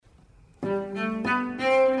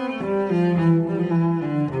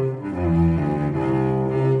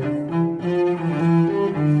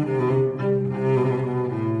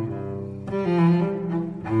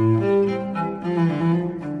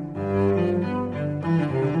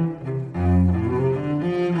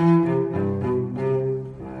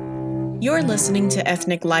You're listening to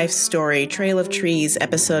Ethnic Life Story, Trail of Trees,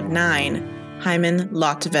 Episode 9, Hyman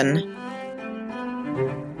Lotvin.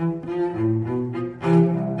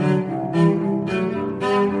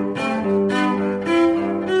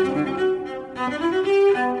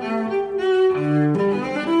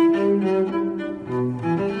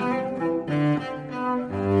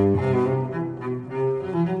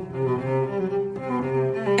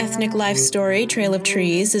 Ethnic Life Story, Trail of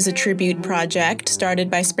Trees is a tribute project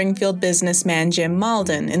started by Springfield businessman Jim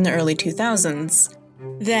Malden in the early 2000s.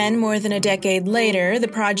 Then, more than a decade later, the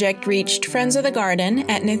project reached Friends of the Garden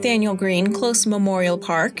at Nathaniel Green Close Memorial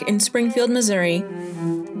Park in Springfield, Missouri.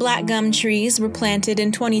 Black gum trees were planted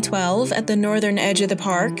in 2012 at the northern edge of the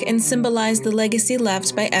park and symbolize the legacy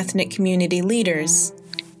left by ethnic community leaders.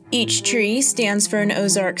 Each tree stands for an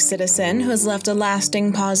Ozark citizen who has left a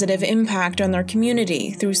lasting positive impact on their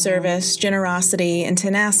community through service, generosity, and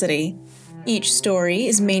tenacity. Each story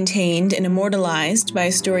is maintained and immortalized by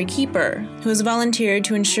a story keeper who has volunteered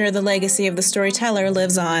to ensure the legacy of the storyteller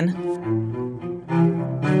lives on.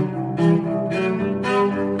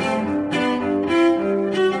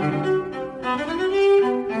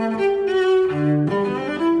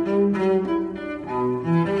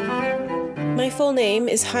 My full name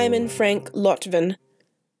is Hyman Frank Lotvin.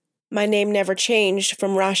 My name never changed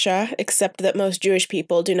from Russia, except that most Jewish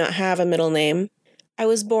people do not have a middle name. I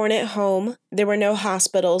was born at home. There were no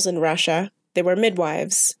hospitals in Russia. There were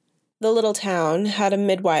midwives. The little town had a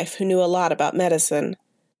midwife who knew a lot about medicine.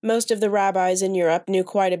 Most of the rabbis in Europe knew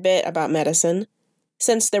quite a bit about medicine.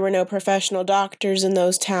 Since there were no professional doctors in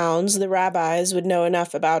those towns, the rabbis would know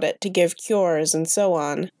enough about it to give cures and so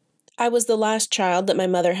on. I was the last child that my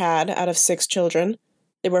mother had out of 6 children.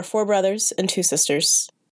 There were 4 brothers and 2 sisters.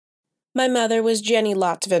 My mother was Jenny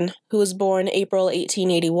Lotvin, who was born April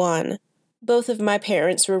 1881. Both of my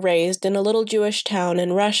parents were raised in a little Jewish town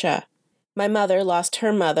in Russia. My mother lost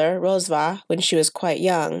her mother, Rozva, when she was quite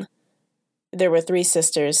young. There were 3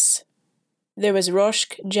 sisters. There was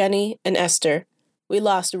Roshk, Jenny, and Esther. We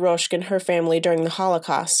lost Roshk and her family during the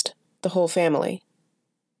Holocaust, the whole family.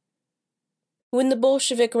 When the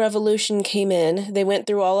Bolshevik Revolution came in, they went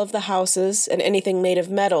through all of the houses, and anything made of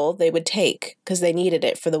metal they would take, because they needed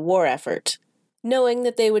it for the war effort. Knowing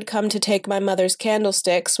that they would come to take my mother's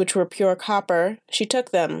candlesticks, which were pure copper, she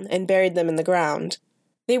took them and buried them in the ground.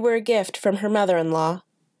 They were a gift from her mother-in-law.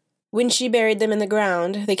 When she buried them in the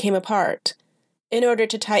ground, they came apart. In order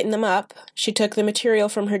to tighten them up, she took the material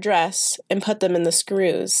from her dress and put them in the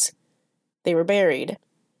screws. They were buried.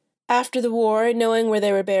 After the war, knowing where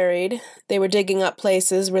they were buried, they were digging up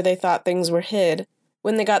places where they thought things were hid.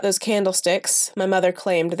 When they got those candlesticks, my mother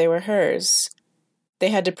claimed they were hers.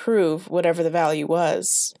 They had to prove whatever the value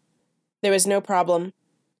was. There was no problem.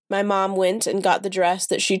 My mom went and got the dress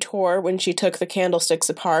that she tore when she took the candlesticks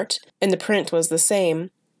apart, and the print was the same.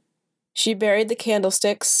 She buried the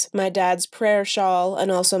candlesticks, my dad's prayer shawl, and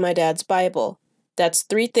also my dad's Bible. That's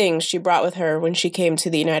 3 things she brought with her when she came to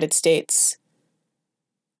the United States.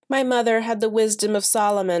 My mother had the wisdom of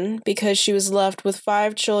Solomon because she was left with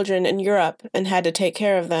 5 children in Europe and had to take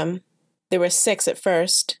care of them. There were 6 at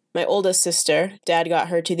first. My oldest sister, Dad got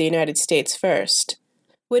her to the United States first.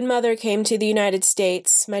 When Mother came to the United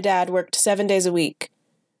States, my dad worked 7 days a week.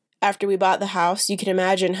 After we bought the house, you can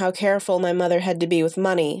imagine how careful my mother had to be with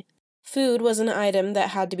money. Food was an item that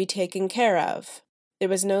had to be taken care of. There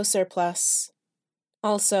was no surplus.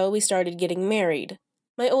 Also, we started getting married.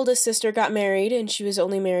 My oldest sister got married, and she was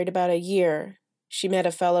only married about a year. She met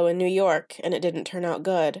a fellow in New York, and it didn't turn out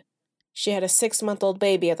good. She had a 6-month-old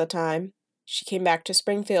baby at the time. She came back to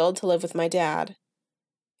Springfield to live with my dad.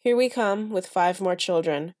 Here we come with 5 more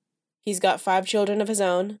children. He's got 5 children of his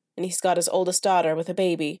own, and he's got his oldest daughter with a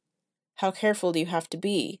baby. How careful do you have to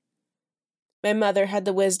be? My mother had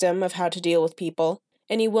the wisdom of how to deal with people.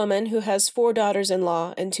 Any woman who has 4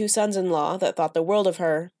 daughters-in-law and 2 sons-in-law that thought the world of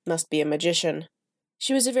her must be a magician.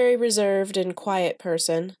 She was a very reserved and quiet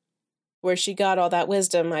person. Where she got all that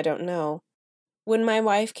wisdom, I don't know. When my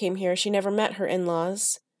wife came here, she never met her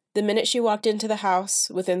in-laws. The minute she walked into the house,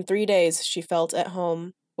 within 3 days she felt at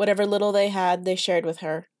home. Whatever little they had, they shared with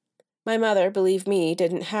her. My mother, believe me,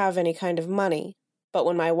 didn't have any kind of money. But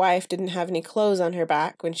when my wife didn't have any clothes on her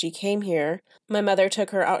back when she came here, my mother took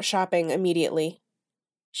her out shopping immediately.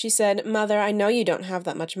 She said, "Mother, I know you don't have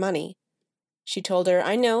that much money." She told her,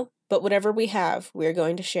 "I know. But whatever we have, we are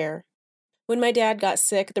going to share." When my dad got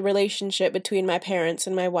sick, the relationship between my parents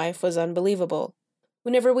and my wife was unbelievable.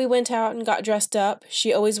 Whenever we went out and got dressed up,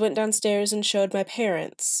 she always went downstairs and showed my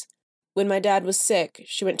parents. When my dad was sick,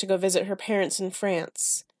 she went to go visit her parents in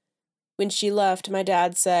France. When she left, my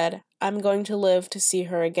dad said, "I'm going to live to see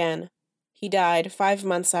her again." He died 5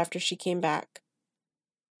 months after she came back.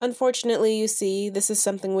 Unfortunately, you see, this is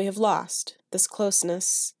something we have lost, this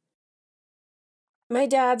closeness. My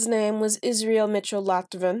dad's name was Israel Mitchell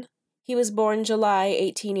Lotvin. He was born July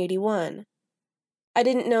 1881. I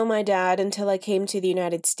didn't know my dad until I came to the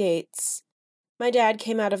United States. My dad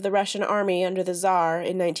came out of the Russian army under the Tsar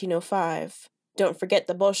in 1905. Don't forget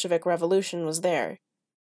the Bolshevik Revolution was there.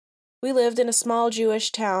 We lived in a small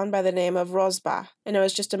Jewish town by the name of Rozba, and I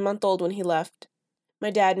was just a month old when he left. My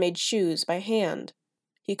dad made shoes by hand.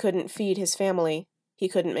 He couldn't feed his family. He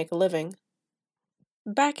couldn't make a living.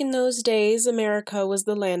 Back in those days, America was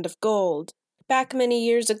the land of gold. Back many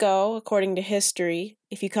years ago, according to history,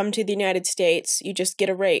 if you come to the United States, you just get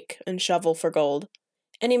a rake and shovel for gold.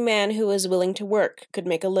 Any man who was willing to work could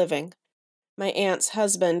make a living. My aunt's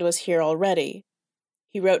husband was here already.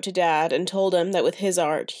 He wrote to Dad and told him that with his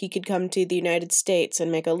art he could come to the United States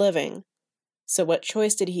and make a living. So what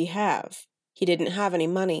choice did he have? He didn't have any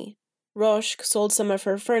money. Roshk sold some of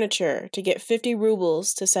her furniture to get 50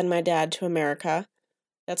 rubles to send my dad to America.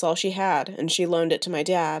 That's all she had, and she loaned it to my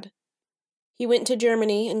dad. He went to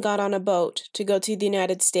Germany and got on a boat to go to the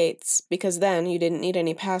United States, because then you didn't need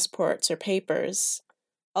any passports or papers.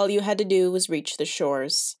 All you had to do was reach the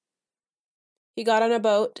shores. He got on a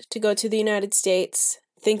boat to go to the United States,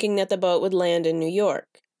 thinking that the boat would land in New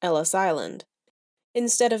York, Ellis Island.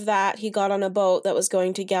 Instead of that, he got on a boat that was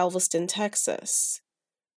going to Galveston, Texas.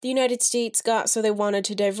 The United States got so they wanted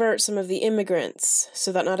to divert some of the immigrants,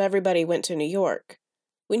 so that not everybody went to New York.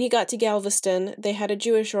 When he got to Galveston, they had a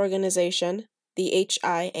Jewish organization, the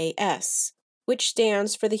HIAS, which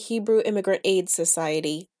stands for the Hebrew Immigrant Aid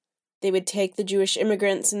Society. They would take the Jewish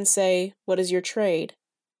immigrants and say, "What is your trade?"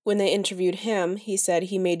 When they interviewed him, he said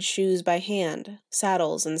he made shoes by hand,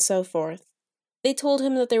 saddles, and so forth. They told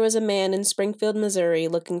him that there was a man in Springfield, Missouri,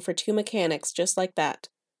 looking for 2 mechanics just like that.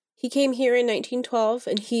 He came here in 1912,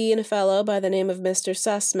 and he and a fellow by the name of Mr.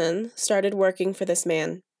 Sussman started working for this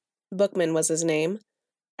man. Bookman was his name.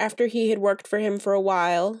 After he had worked for him for a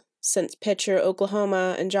while, since Pitcher,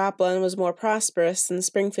 Oklahoma, and Joplin was more prosperous than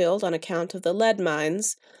Springfield on account of the lead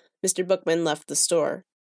mines, Mr. Bookman left the store.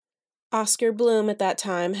 Oscar Bloom at that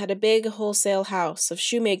time had a big wholesale house of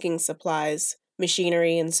shoemaking supplies,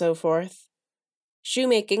 machinery, and so forth.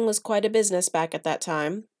 Shoemaking was quite a business back at that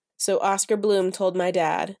time, so Oscar Bloom told my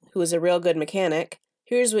dad, who was a real good mechanic,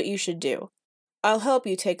 "Here's what you should do. I'll help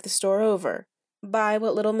you take the store over. Buy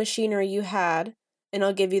what little machinery you had, and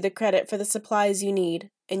I'll give you the credit for the supplies you need,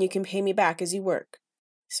 and you can pay me back as you work."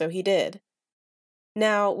 So he did.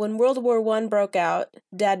 Now, when World War I broke out,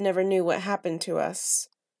 Dad never knew what happened to us.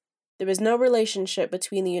 There was no relationship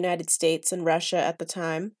between the United States and Russia at the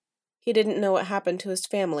time. He didn't know what happened to his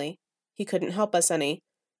family. He couldn't help us any.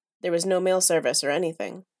 There was no mail service or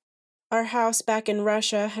anything. Our house back in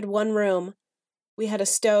Russia had 1 room. We had a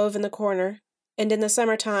stove in the corner, and in the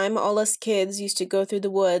summertime all us kids used to go through the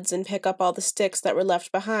woods and pick up all the sticks that were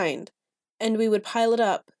left behind, and we would pile it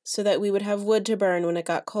up so that we would have wood to burn when it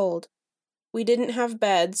got cold. We didn't have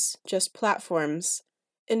beds, just platforms.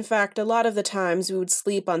 In fact, a lot of the times we would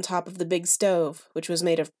sleep on top of the big stove, which was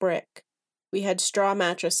made of brick. We had straw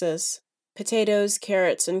mattresses. Potatoes,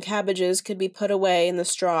 carrots, and cabbages could be put away in the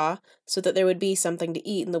straw so that there would be something to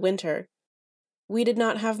eat in the winter. We did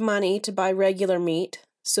not have money to buy regular meat,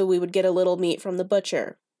 so we would get a little meat from the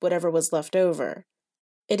butcher, whatever was left over.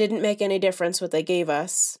 It didn't make any difference what they gave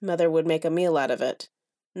us. Mother would make a meal out of it.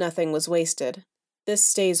 Nothing was wasted. This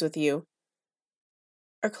stays with you.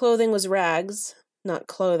 Our clothing was rags, not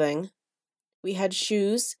clothing. We had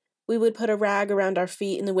shoes. We would put a rag around our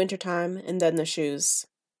feet in the wintertime, and then the shoes.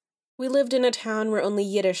 We lived in a town where only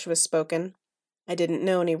Yiddish was spoken. I didn't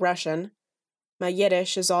know any Russian. My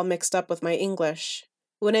Yiddish is all mixed up with my English.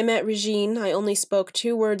 When I met Regine, I only spoke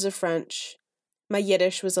 2 words of French. My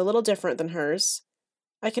Yiddish was a little different than hers.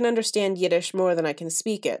 I can understand Yiddish more than I can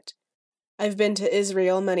speak it. I've been to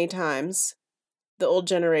Israel many times. The old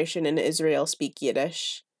generation in Israel speak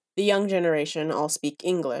Yiddish. The young generation all speak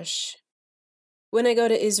English. When I go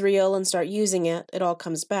to Israel and start using it, it all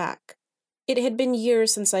comes back. It had been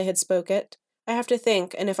years since I had spoke it. I have to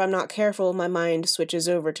think, and if I'm not careful, my mind switches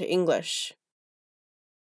over to English.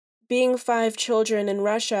 Being 5 children in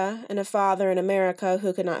Russia and a father in America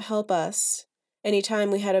who could not help us, any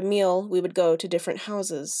time we had a meal, we would go to different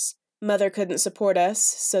houses. Mother couldn't support us,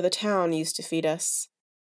 so the town used to feed us.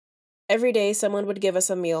 Every day someone would give us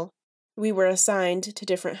a meal. We were assigned to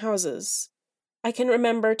different houses. I can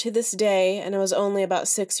remember to this day, and I was only about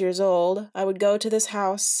 6 years old, I would go to this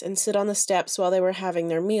house and sit on the steps while they were having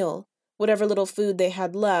their meal. Whatever little food they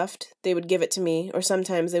had left, they would give it to me, or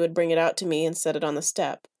sometimes they would bring it out to me and set it on the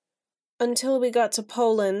step. Until we got to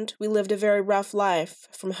Poland, we lived a very rough life,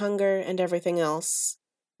 from hunger and everything else.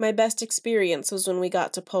 My best experience was when we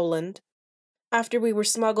got to Poland. After we were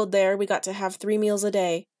smuggled there, we got to have 3 meals a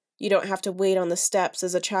day. You don't have to wait on the steps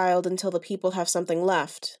as a child until the people have something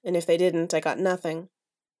left, and if they didn't, I got nothing.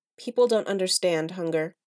 People don't understand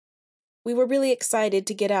hunger. We were really excited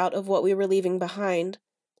to get out of what we were leaving behind.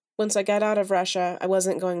 Once I got out of Russia, I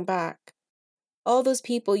wasn't going back. All those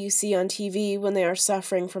people you see on TV when they are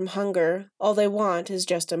suffering from hunger, all they want is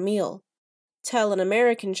just a meal. Tell an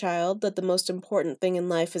American child that the most important thing in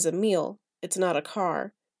life is a meal. It's not a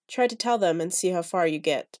car. Try to tell them and see how far you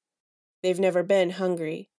get. They've never been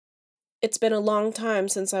hungry. It's been a long time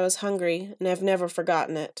since I was hungry, and I've never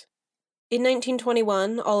forgotten it. In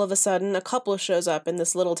 1921, all of a sudden, a couple shows up in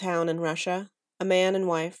this little town in Russia, a man and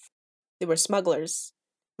wife. They were smugglers.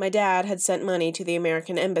 My dad had sent money to the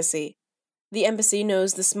American embassy. The embassy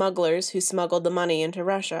knows the smugglers who smuggled the money into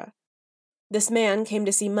Russia. This man came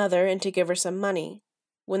to see Mother and to give her some money.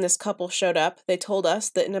 When this couple showed up, they told us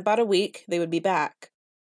that in about a week they would be back.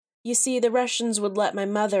 You see, the Russians would let my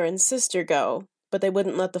mother and sister go, but they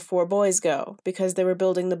wouldn't let the 4 boys go because they were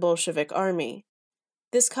building the Bolshevik army.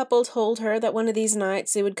 This couple told her that one of these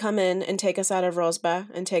nights they would come in and take us out of Rozba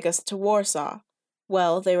and take us to Warsaw.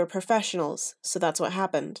 Well, they were professionals, so that's what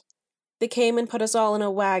happened. They came and put us all in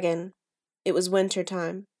a wagon. It was winter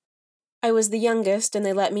time. I was the youngest, and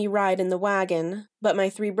they let me ride in the wagon, but my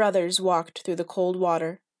 3 brothers walked through the cold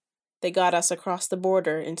water. They got us across the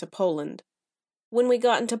border into Poland. When we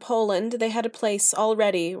got into Poland, they had a place all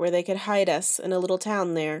ready where they could hide us in a little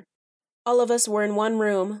town there. All of us were in one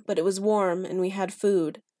room, but it was warm and we had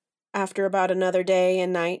food. After about another day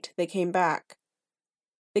and night, they came back.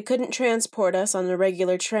 They couldn't transport us on the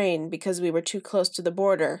regular train because we were too close to the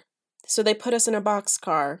border, so they put us in a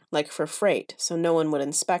boxcar, like for freight, so no one would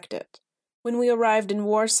inspect it. When we arrived in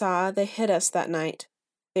Warsaw, they hid us that night.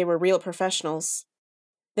 They were real professionals.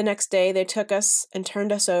 The next day, they took us and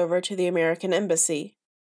turned us over to the American embassy.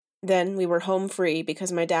 Then we were home free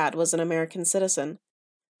because my dad was an American citizen.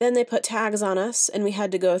 Then they put tags on us, and we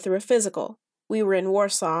had to go through a physical. We were in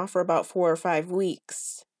Warsaw for about 4 or 5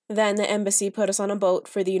 weeks. Then the embassy put us on a boat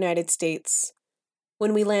for the United States.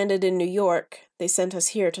 When we landed in New York, they sent us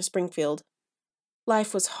here to Springfield.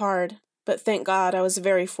 Life was hard, but thank God I was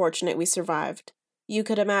very fortunate we survived. You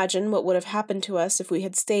could imagine what would have happened to us if we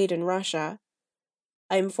had stayed in Russia.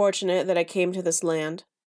 I am fortunate that I came to this land.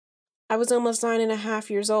 I was almost 9.5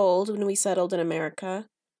 years old when we settled in America.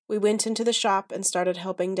 We went into the shop and started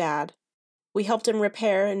helping Dad. We helped him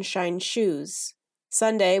repair and shine shoes.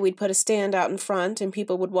 Sunday, we'd put a stand out in front and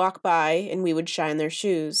people would walk by and we would shine their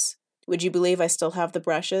shoes. Would you believe I still have the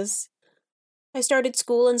brushes? I started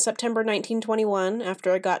school in September 1921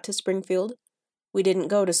 after I got to Springfield. We didn't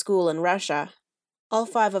go to school in Russia. All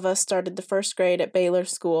 5 of us started the 1st grade at Baylor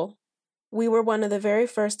School. We were one of the very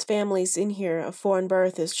first families in here of foreign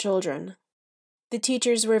birth as children. The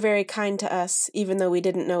teachers were very kind to us, even though we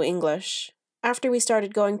didn't know English. After we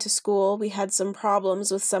started going to school, we had some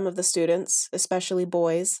problems with some of the students, especially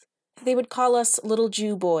boys. They would call us little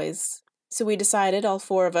Jew boys. So we decided all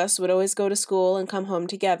 4 of us would always go to school and come home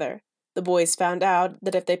together. The boys found out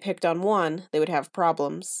that if they picked on one, they would have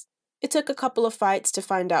problems. It took a couple of fights to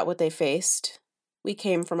find out what they faced. We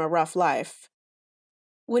came from a rough life.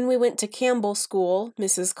 When we went to Campbell School,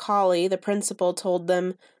 Mrs. Colley, the principal, told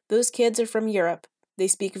them, "Those kids are from Europe. They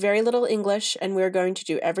speak very little English, and we're going to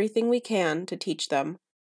do everything we can to teach them."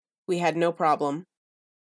 We had no problem.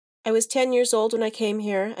 I was 10 years old when I came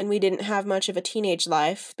here, and we didn't have much of a teenage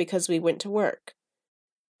life because we went to work.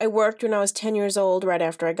 I worked when I was 10 years old right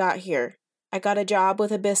after I got here. I got a job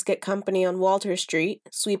with a biscuit company on Walter Street,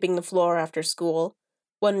 sweeping the floor after school.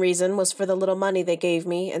 One reason was for the little money they gave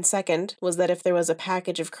me, and second was that if there was a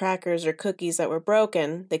package of crackers or cookies that were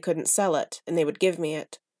broken, they couldn't sell it, and they would give me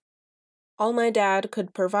it. All my dad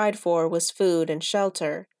could provide for was food and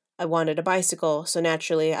shelter. I wanted a bicycle, so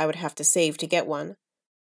naturally I would have to save to get one.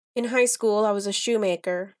 In high school, I was a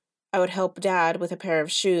shoemaker. I would help Dad with a pair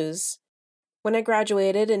of shoes. When I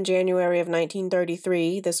graduated in January of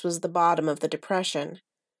 1933, this was the bottom of the Depression.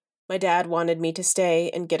 My dad wanted me to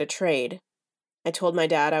stay and get a trade. I told my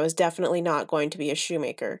dad I was definitely not going to be a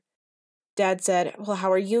shoemaker. Dad said, "Well,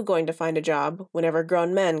 how are you going to find a job whenever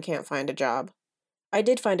grown men can't find a job?" I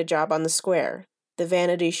did find a job on the square, the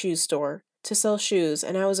Vanity Shoe Store, to sell shoes,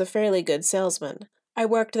 and I was a fairly good salesman. I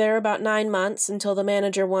worked there about 9 months until the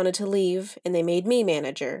manager wanted to leave, and they made me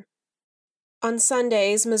manager. On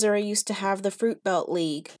Sundays, Missouri used to have the Fruit Belt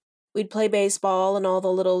League. We'd play baseball in all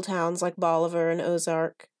the little towns like Bolivar and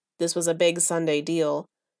Ozark. This was a big Sunday deal.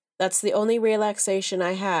 That's the only relaxation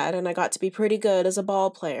I had, and I got to be pretty good as a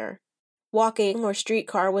ball player. Walking or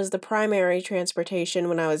streetcar was the primary transportation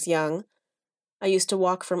when I was young. I used to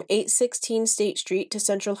walk from 816 State Street to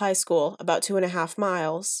Central High School, about 2.5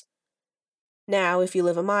 miles. Now, if you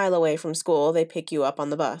live a mile away from school, they pick you up on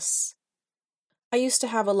the bus. I used to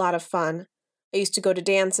have a lot of fun. I used to go to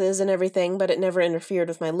dances and everything, but it never interfered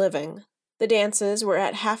with my living. The dances were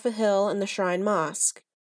at Half a Hill and the Shrine Mosque.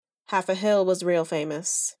 Half a Hill was real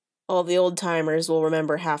famous. All the old-timers will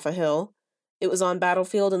remember Half a Hill. It was on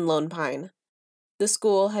Battlefield and Lone Pine. The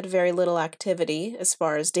school had very little activity as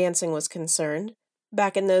far as dancing was concerned.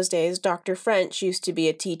 Back in those days, Dr. French used to be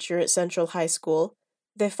a teacher at Central High School.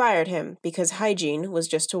 They fired him because hygiene was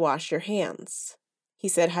just to wash your hands. He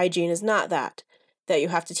said hygiene is not that you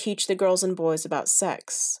have to teach the girls and boys about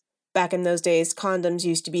sex. Back in those days, condoms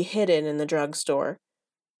used to be hidden in the drugstore.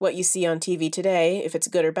 What you see on TV today, if it's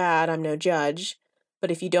good or bad, I'm no judge. But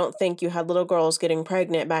if you don't think you had little girls getting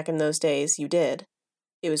pregnant back in those days, you did.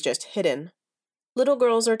 It was just hidden. Little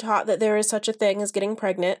girls are taught that there is such a thing as getting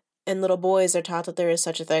pregnant, and little boys are taught that there is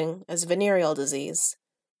such a thing as venereal disease.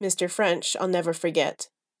 Mr. French, I'll never forget.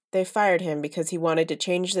 They fired him because he wanted to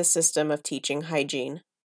change the system of teaching hygiene.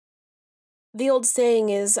 The old saying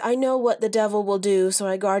is, I know what the devil will do, so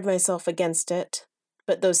I guard myself against it.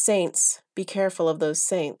 But those saints, be careful of those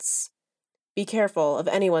saints. Be careful of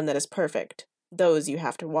anyone that is perfect. Those you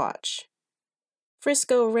have to watch.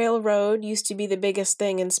 Frisco Railroad used to be the biggest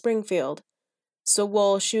thing in Springfield. So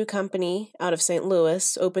Wohl Shoe Company, out of St.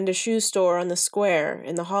 Louis, opened a shoe store on the square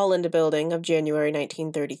in the Holland building of January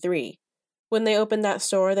 1933. When they opened that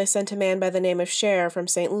store, they sent a man by the name of Scher from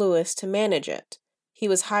St. Louis to manage it. He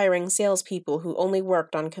was hiring salespeople who only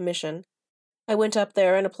worked on commission. I went up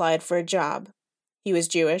there and applied for a job. He was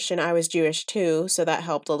Jewish, and I was Jewish too, so that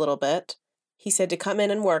helped a little bit. He said to come in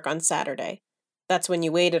and work on Saturday. That's when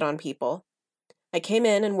you waited on people. I came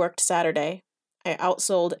in and worked Saturday. I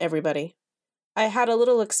outsold everybody. I had a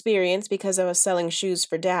little experience because I was selling shoes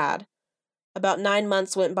for Dad. About 9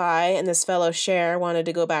 months went by, and this fellow Scher wanted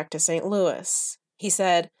to go back to St. Louis. He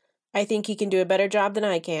said, I think he can do a better job than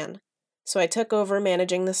I can. So I took over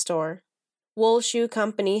managing the store. Wohl Shoe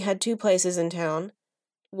Company had 2 places in town.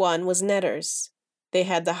 One was Netter's. They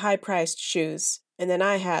had the high-priced shoes, and then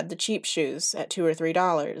I had the cheap shoes at $2 or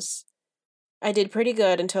 $3. I did pretty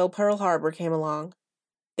good until Pearl Harbor came along.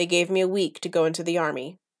 They gave me a week to go into the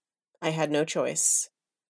Army. I had no choice.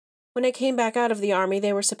 When I came back out of the Army,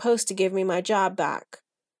 they were supposed to give me my job back.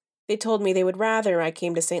 They told me they would rather I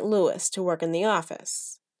came to St. Louis to work in the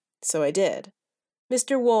office. So I did.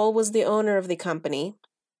 Mr. Wohl was the owner of the company.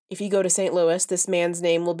 If you go to St. Louis, this man's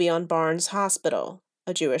name will be on Barnes Hospital,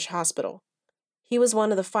 a Jewish hospital. He was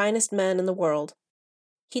one of the finest men in the world.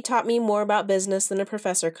 He taught me more about business than a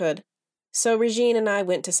professor could. So Regine and I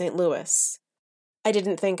went to St. Louis. I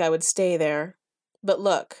didn't think I would stay there. But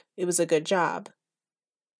look, it was a good job.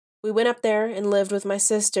 We went up there and lived with my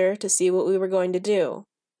sister to see what we were going to do.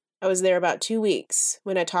 I was there about 2 weeks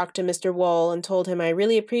when I talked to Mr. Wohl and told him I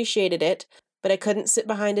really appreciated it, but I couldn't sit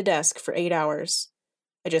behind a desk for 8 hours.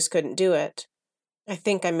 I just couldn't do it. I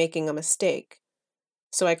think I'm making a mistake.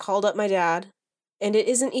 So I called up my dad, and it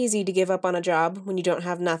isn't easy to give up on a job when you don't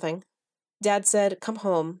have nothing. Dad said, come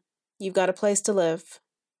home. You've got a place to live.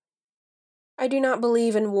 I do not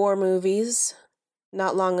believe in war movies.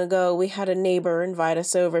 Not long ago, we had a neighbor invite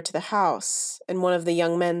us over to the house, and one of the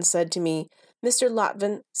young men said to me, Mr.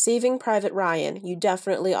 Lotvin, Saving Private Ryan, you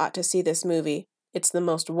definitely ought to see this movie. It's the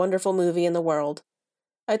most wonderful movie in the world.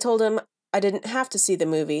 I told him I didn't have to see the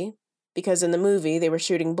movie, because in the movie they were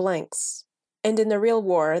shooting blanks, and in the real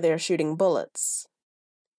war they are shooting bullets.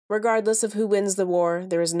 Regardless of who wins the war,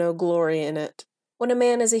 there is no glory in it. When a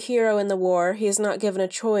man is a hero in the war, he is not given a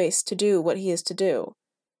choice to do what he is to do.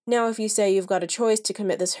 Now, if you say you've got a choice to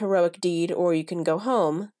commit this heroic deed or you can go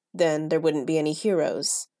home, then there wouldn't be any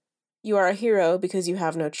heroes. You are a hero because you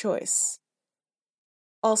have no choice.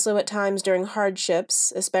 Also, at times during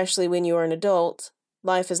hardships, especially when you are an adult,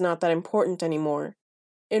 life is not that important anymore.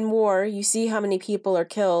 In war, you see how many people are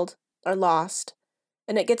killed, are lost,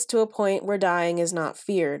 and it gets to a point where dying is not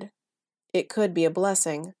feared. It could be a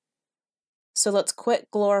blessing. So let's quit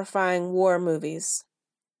glorifying war movies.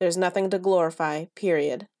 There's nothing to glorify,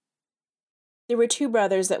 period. There were 2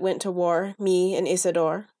 brothers that went to war, me and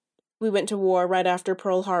Isidore. We went to war right after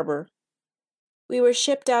Pearl Harbor. We were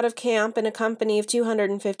shipped out of camp in a company of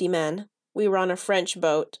 250 men. We were on a French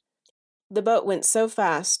boat. The boat went so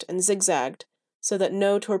fast and zigzagged so that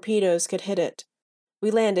no torpedoes could hit it.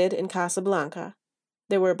 We landed in Casablanca.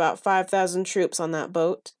 There were about 5,000 troops on that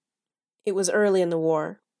boat. It was early in the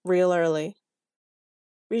war, real early.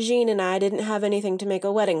 Regine and I didn't have anything to make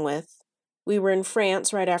a wedding with. We were in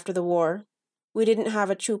France right after the war. We didn't have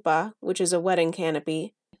a chuppah, which is a wedding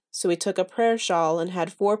canopy, so we took a prayer shawl and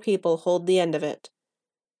had 4 people hold the end of it.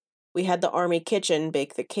 We had the army kitchen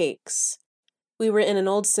bake the cakes. We were in an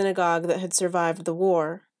old synagogue that had survived the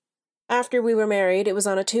war. After we were married, it was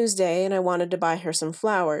on a Tuesday, and I wanted to buy her some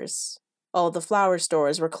flowers. All the flower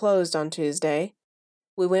stores were closed on Tuesday.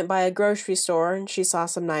 We went by a grocery store, and she saw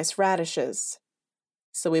some nice radishes.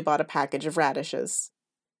 So we bought a package of radishes.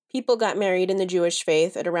 People got married in the Jewish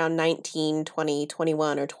faith at around 19, 20,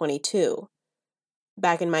 21, or 22.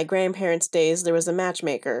 Back in my grandparents' days, there was a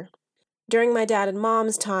matchmaker. During my dad and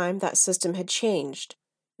mom's time, that system had changed.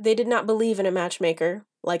 They did not believe in a matchmaker,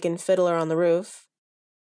 like in Fiddler on the Roof.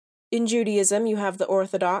 In Judaism, you have the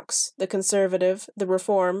Orthodox, the Conservative, the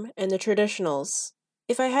Reform, and the Traditionals.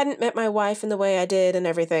 If I hadn't met my wife in the way I did and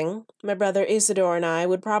everything, my brother Isidore and I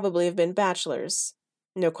would probably have been bachelors.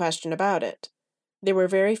 No question about it. There were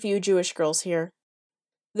very few Jewish girls here.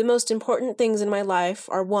 The most important things in my life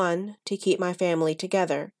are 1, to keep my family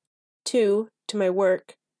together, 2, to my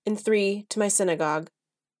work, and 3, to my synagogue.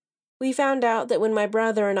 We found out that when my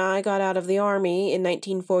brother and I got out of the army in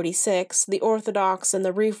 1946, the Orthodox and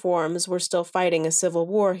the Reforms were still fighting a civil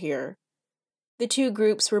war here. The 2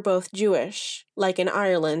 groups were both Jewish. Like in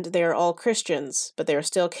Ireland, they are all Christians, but they are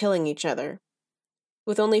still killing each other.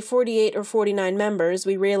 With only 48 or 49 members,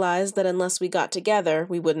 we realized that unless we got together,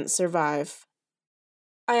 we wouldn't survive.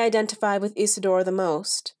 I identify with Isidore the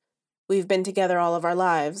most. We've been together all of our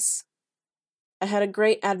lives. I had a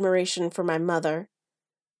great admiration for my mother.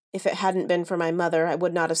 If it hadn't been for my mother, I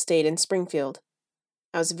would not have stayed in Springfield.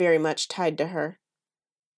 I was very much tied to her.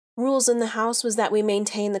 Rules in the house was that we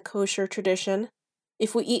maintain the kosher tradition.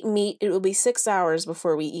 If we eat meat, it will be 6 hours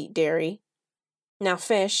before we eat dairy. Now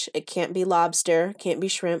fish, it can't be lobster, can't be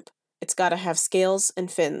shrimp. It's got to have scales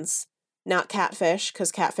and fins. Not catfish,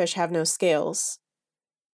 because catfish have no scales.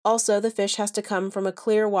 Also, the fish has to come from a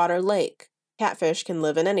clear water lake. Catfish can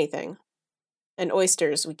live in anything. And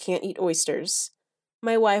oysters, we can't eat oysters.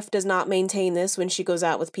 My wife does not maintain this when she goes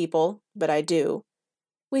out with people, but I do.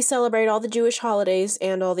 We celebrate all the Jewish holidays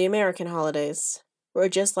and all the American holidays. We're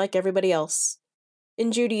just like everybody else.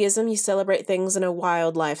 In Judaism, you celebrate things in a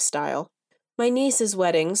wild lifestyle. My niece's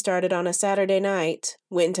wedding started on a Saturday night,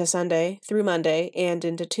 went into Sunday, through Monday, and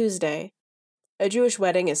into Tuesday. A Jewish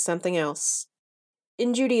wedding is something else.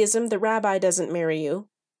 In Judaism, the rabbi doesn't marry you.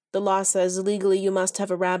 The law says legally you must have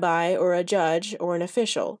a rabbi or a judge or an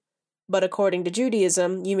official. But according to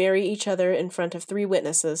Judaism, you marry each other in front of 3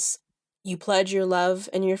 witnesses. You pledge your love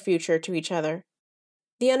and your future to each other.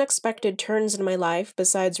 The unexpected turns in my life,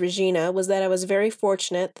 besides Regina, was that I was very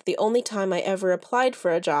fortunate that the only time I ever applied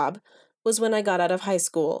for a job was when I got out of high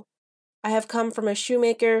school. I have come from a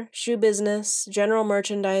shoemaker, shoe business, general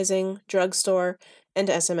merchandising, drugstore, and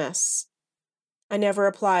SMS. I never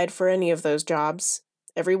applied for any of those jobs.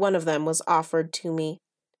 Every one of them was offered to me.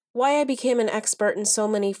 Why I became an expert in so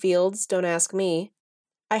many fields, don't ask me.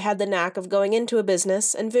 I had the knack of going into a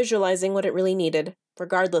business and visualizing what it really needed,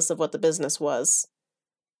 regardless of what the business was.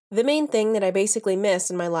 The main thing that I basically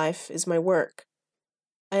miss in my life is my work.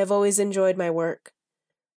 I have always enjoyed my work.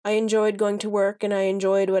 I enjoyed going to work and I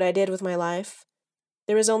enjoyed what I did with my life.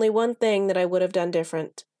 There is only one thing that I would have done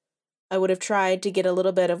different. I would have tried to get a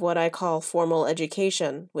little bit of what I call formal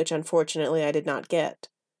education, which unfortunately I did not get.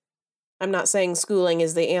 I'm not saying schooling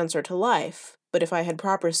is the answer to life, but if I had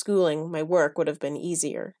proper schooling, my work would have been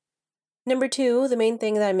easier. Number 2, the main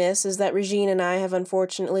thing that I miss is that Regine and I have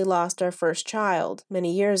unfortunately lost our first child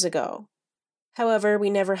many years ago. However, we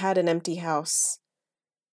never had an empty house.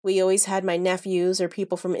 We always had my nephews or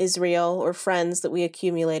people from Israel or friends that we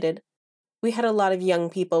accumulated. We had a lot of young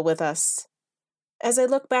people with us. As I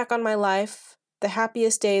look back on my life, the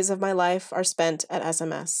happiest days of my life are spent at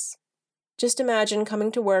SMS. Just imagine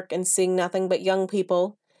coming to work and seeing nothing but young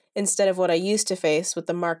people, instead of what I used to face with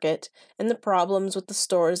the market and the problems with the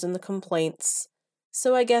stores and the complaints.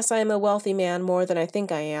 So I guess I am a wealthy man more than I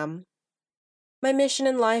think I am. My mission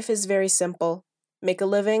in life is very simple. Make a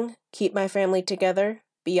living, keep my family together,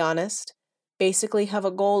 be honest, basically have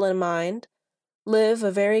a goal in mind, live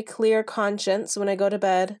a very clear conscience when I go to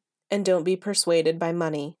bed, and don't be persuaded by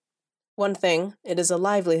money. One thing, it is a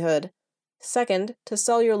livelihood. Second, to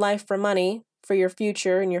sell your life for money, for your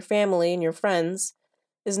future and your family and your friends,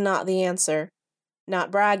 is not the answer.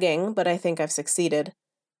 Not bragging, but I think I've succeeded.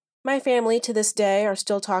 My family to this day are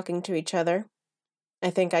still talking to each other.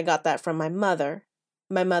 I think I got that from my mother.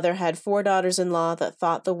 My mother had 4 daughters-in-law that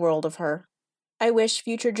thought the world of her. I wish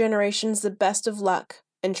future generations the best of luck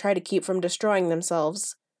and try to keep from destroying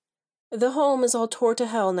themselves. The home is all tore to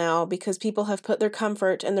hell now because people have put their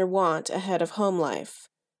comfort and their want ahead of home life.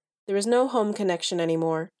 There is no home connection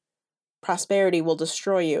anymore. Prosperity will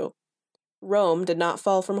destroy you. Rome did not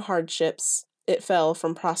fall from hardships, it fell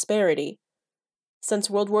from prosperity. Since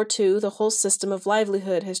World War II, the whole system of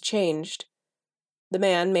livelihood has changed. The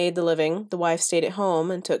man made the living, the wife stayed at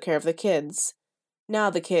home and took care of the kids. Now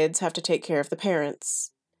the kids have to take care of the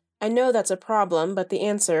parents. I know that's a problem, but the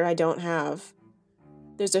answer I don't have.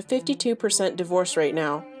 There's a 52% divorce rate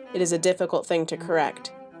now. It is a difficult thing to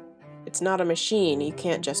correct. It's not a machine, you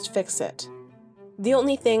can't just fix it. The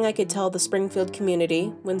only thing I could tell the Springfield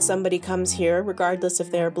community when somebody comes here, regardless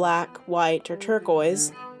if they're black, white, or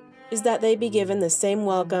turquoise, is that they be given the same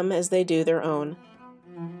welcome as they do their own.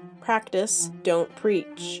 Practice, don't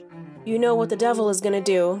preach. You know what the devil is going to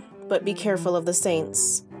do, but be careful of the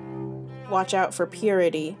saints. Watch out for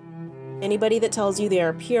purity. Anybody that tells you they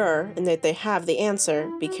are pure and that they have the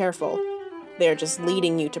answer, be careful. They are just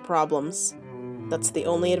leading you to problems. That's the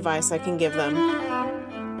only advice I can give them.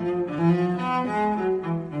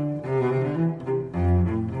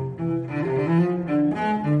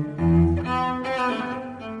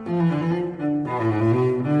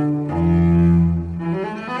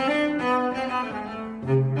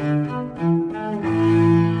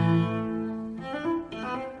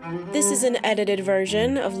 This is an edited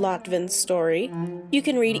version of Lotvin's story. You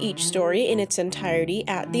can read each story in its entirety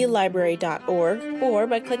at thelibrary.org or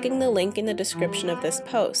by clicking the link in the description of this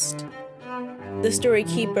post. The story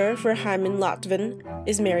keeper for Hyman Lotvin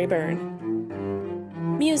is Mary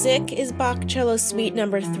Byrne. Music is Bach Cello Suite No.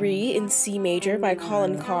 3 in C major by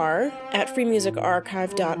Colin Carr at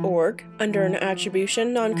freemusicarchive.org under an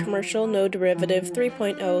Attribution Non-Commercial No Derivative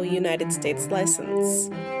 3.0 United States license.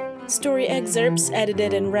 Story excerpts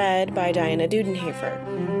edited and read by Diana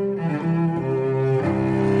Dudenhafer.